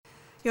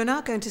You're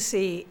now going to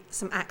see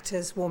some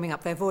actors warming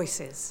up their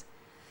voices.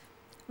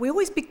 We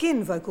always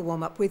begin vocal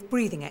warm-up with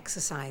breathing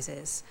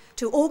exercises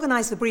to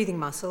organise the breathing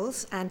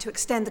muscles and to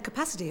extend the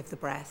capacity of the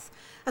breath,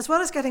 as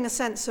well as getting a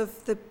sense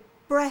of the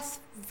breath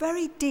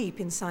very deep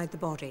inside the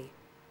body.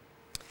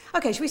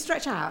 Okay, shall we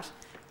stretch out?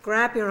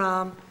 Grab your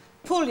arm,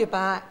 pull your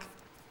back,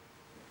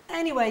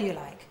 any way you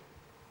like.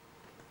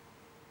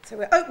 So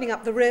we're opening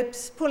up the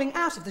ribs, pulling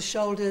out of the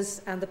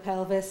shoulders and the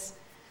pelvis,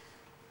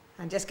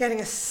 and just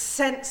getting a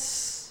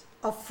sense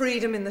of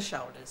freedom in the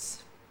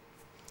shoulders.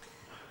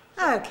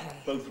 Okay.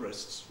 Both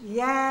wrists.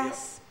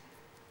 Yes.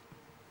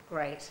 Yep.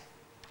 Great.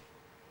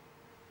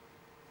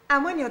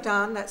 And when you're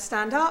done, let's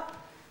stand up,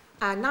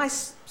 and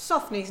nice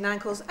soft knees and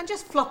ankles, and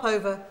just flop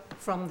over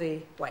from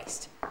the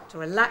waist to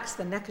relax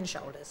the neck and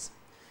shoulders.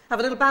 Have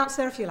a little bounce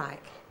there if you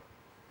like.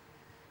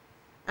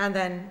 And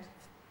then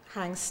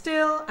hang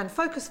still and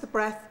focus the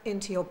breath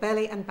into your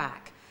belly and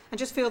back. And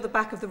just feel the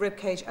back of the rib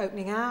cage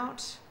opening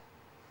out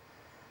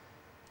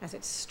as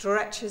it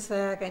stretches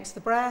there against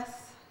the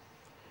breath.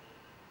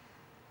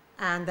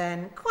 And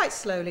then quite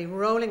slowly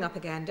rolling up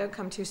again. Don't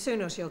come too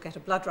soon or you'll get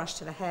a blood rush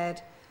to the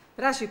head.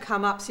 But as you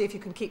come up, see if you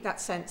can keep that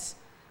sense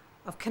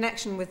of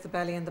connection with the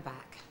belly and the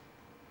back.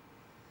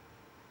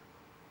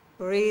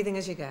 Breathing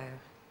as you go.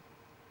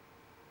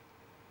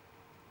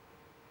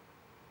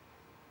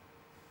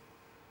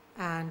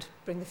 And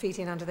bring the feet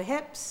in under the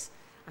hips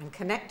and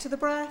connect to the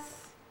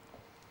breath.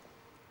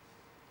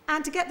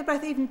 And to get the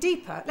breath even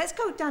deeper, let's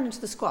go down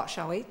into the squat,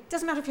 shall we?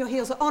 Doesn't matter if your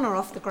heels are on or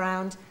off the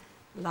ground.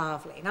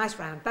 Lovely. Nice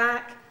round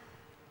back.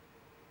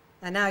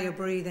 And now you're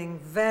breathing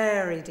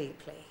very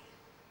deeply.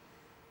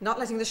 Not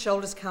letting the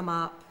shoulders come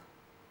up.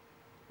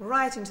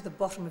 Right into the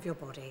bottom of your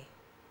body.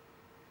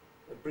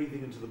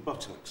 Breathing into the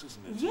buttocks,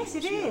 isn't it? Yes,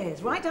 it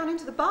is. Right down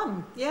into the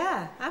bum.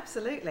 Yeah,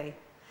 absolutely.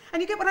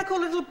 And you get what I call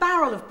a little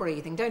barrel of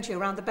breathing, don't you,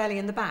 around the belly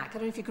and the back. I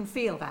don't know if you can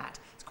feel that.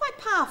 It's quite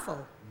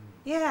powerful.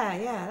 Yeah,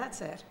 that's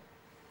it.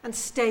 And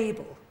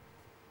stable.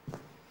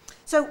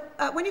 So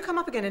when you come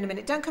up again in a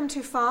minute, don't come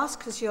too fast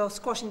because you're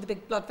squashing the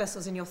big blood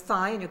vessels in your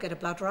thigh and you'll get a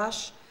blood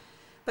rush.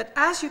 But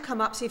as you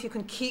come up, see if you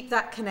can keep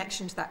that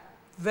connection to that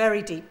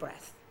very deep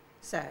breath.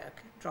 So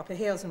drop your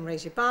heels and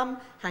raise your bum,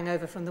 hang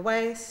over from the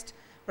waist,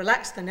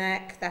 relax the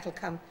neck, that'll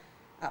come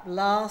up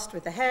last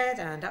with the head,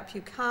 and up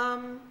you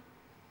come.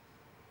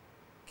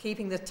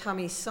 Keeping the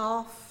tummy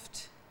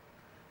soft,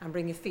 and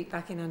bring your feet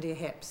back in under your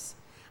hips.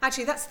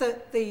 Actually, that's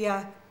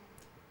the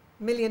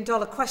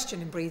million-dollar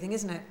question in breathing,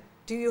 isn't it?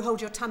 Do you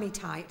hold your tummy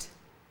tight?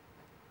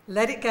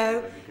 Let it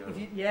go.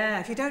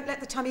 If you don't let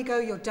the tummy go,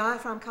 your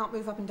diaphragm can't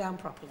move up and down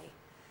properly.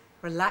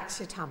 Relax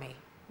your tummy.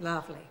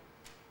 Lovely.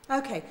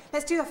 Okay,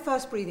 let's do our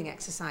first breathing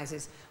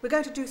exercises. We're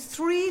going to do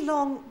 3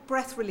 long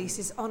breath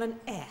releases on an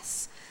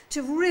S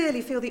to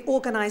really feel the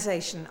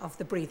organisation of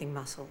the breathing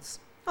muscles.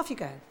 Off you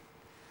go.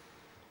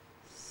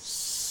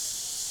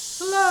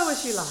 Slow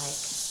as you like.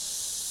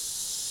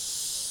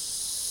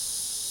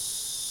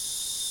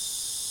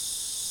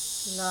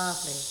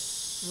 Lovely.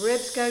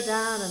 Ribs go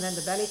down and then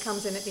the belly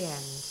comes in at the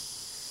end.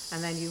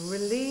 And then you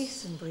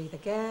release and breathe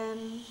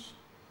again.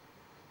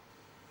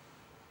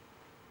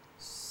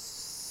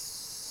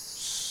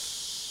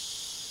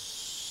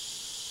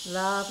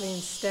 Lovely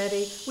and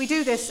steady. We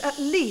do this at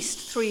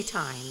least 3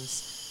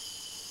 times.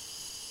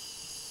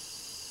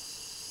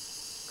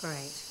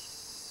 Great.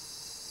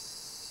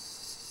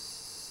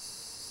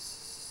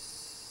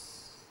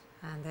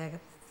 And there,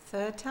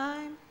 3rd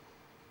time.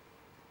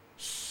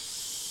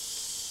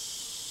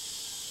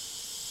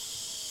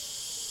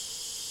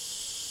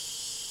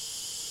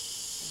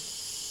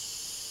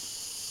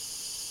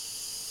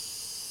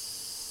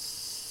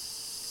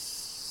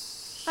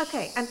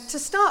 Okay, and to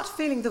start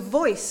feeling the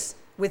voice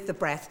with the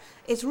breath,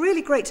 it's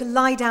really great to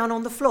lie down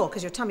on the floor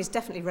because your tummy's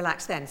definitely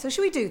relaxed then. So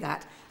shall we do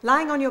that?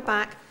 Lying on your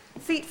back,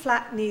 feet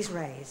flat, knees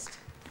raised.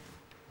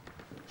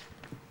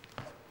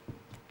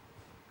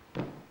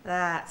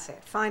 That's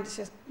it. Find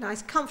a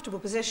nice, comfortable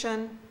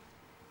position.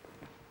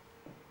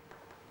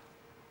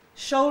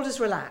 Shoulders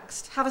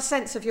relaxed. Have a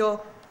sense of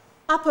your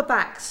upper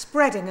back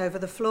spreading over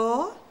the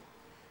floor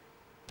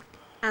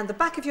and the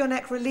back of your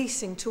neck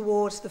releasing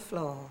towards the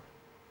floor.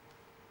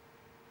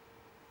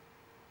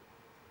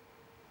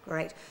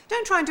 Great.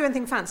 Don't try and do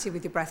anything fancy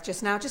with your breath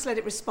just now. Just let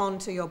it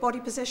respond to your body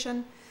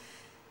position.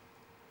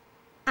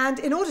 And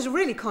in order to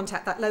really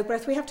contact that low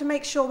breath, we have to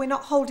make sure we're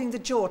not holding the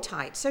jaw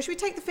tight. So should we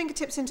take the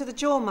fingertips into the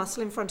jaw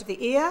muscle in front of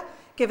the ear,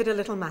 give it a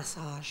little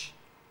massage.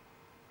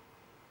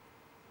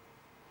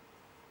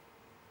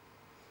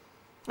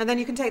 And then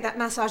you can take that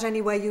massage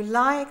anywhere you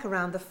like,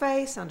 around the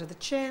face, under the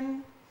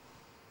chin,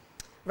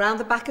 around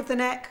the back of the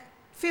neck.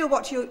 Feel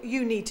what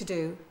you need to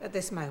do at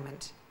this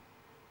moment.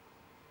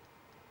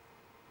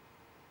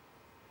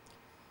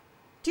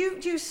 Do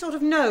you sort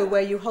of know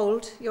where you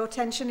hold your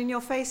tension in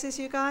your faces,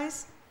 you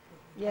guys?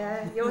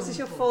 Yeah, yours is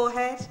your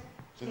forehead.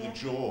 It's in the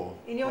jaw.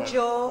 In your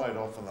jaw. Quite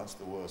often that's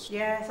the worst.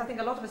 Yes, I think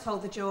a lot of us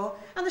hold the jaw.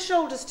 And the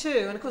shoulders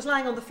too. And of course,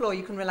 lying on the floor,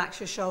 you can relax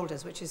your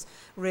shoulders, which is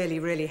really,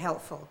 really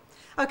helpful.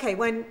 Okay,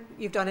 when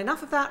you've done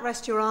enough of that,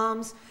 rest your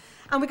arms.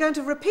 And we're going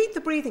to repeat the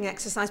breathing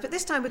exercise, but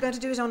this time we're going to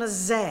do it on a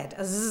Z,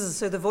 a Z,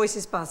 so the voice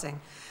is buzzing.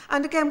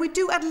 And again, we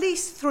do at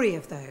least 3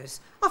 of those.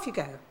 Off you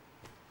go.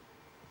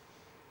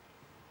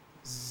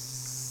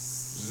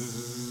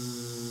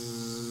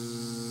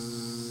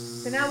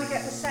 So now we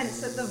get the sense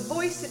that the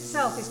voice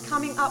itself is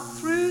coming up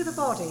through the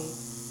body,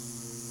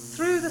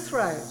 through the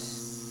throat,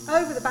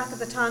 over the back of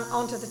the tongue,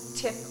 onto the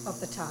tip of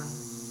the tongue.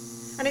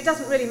 And it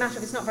doesn't really matter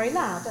if it's not very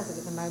loud, does it,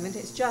 at the moment?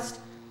 It's just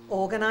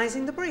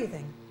organising the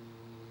breathing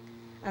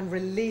and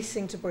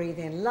releasing to breathe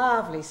in.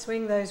 Lovely.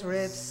 Swing those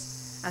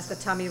ribs as the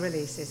tummy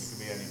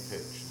releases. It can be any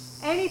pitch.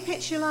 Any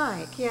pitch you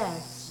like,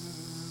 yes.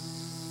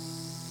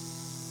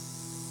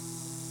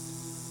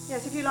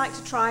 Yes, if you like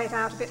to try it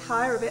out a bit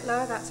higher, a bit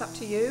lower, that's up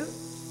to you.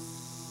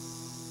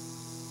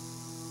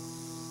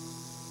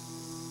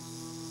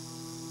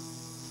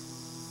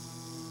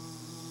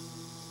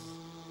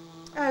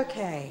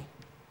 Okay,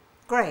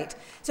 great.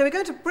 So we're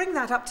going to bring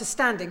that up to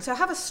standing. So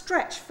have a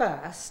stretch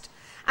first,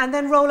 and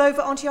then roll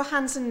over onto your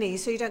hands and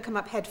knees so you don't come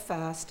up head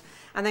first,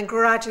 and then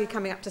gradually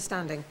coming up to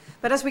standing.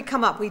 But as we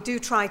come up, we do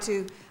try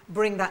to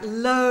bring that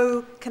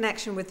low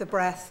connection with the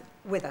breath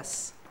with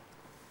us.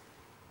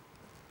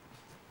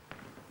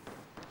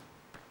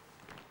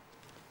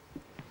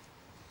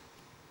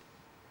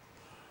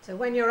 So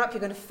when you're up,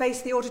 you're going to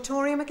face the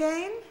auditorium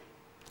again.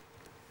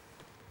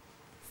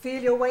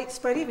 Feel your weight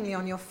spread evenly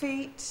on your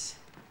feet.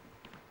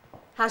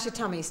 How's your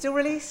tummy? Still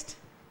released?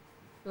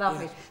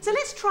 Lovely. Yes. So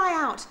let's try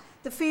out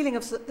the feeling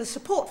of the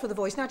support for the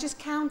voice. Now just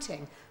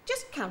counting.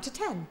 Just count to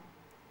 10.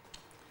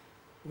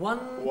 1,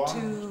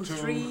 2,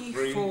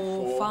 3,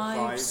 4,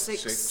 5,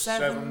 6,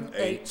 7,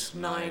 8,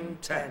 9,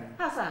 10.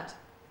 How's that?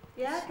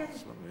 Yeah? Getting...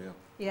 It's lovely,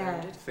 Yeah.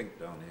 I did think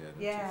down here.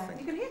 Didn't Yeah. You think?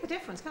 You can hear the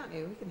difference, can't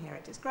you? We can hear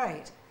it. It's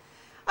great.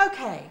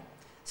 Okay.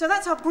 So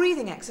that's our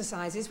breathing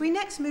exercises. We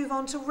next move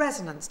on to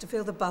resonance to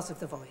feel the buzz of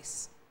the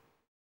voice.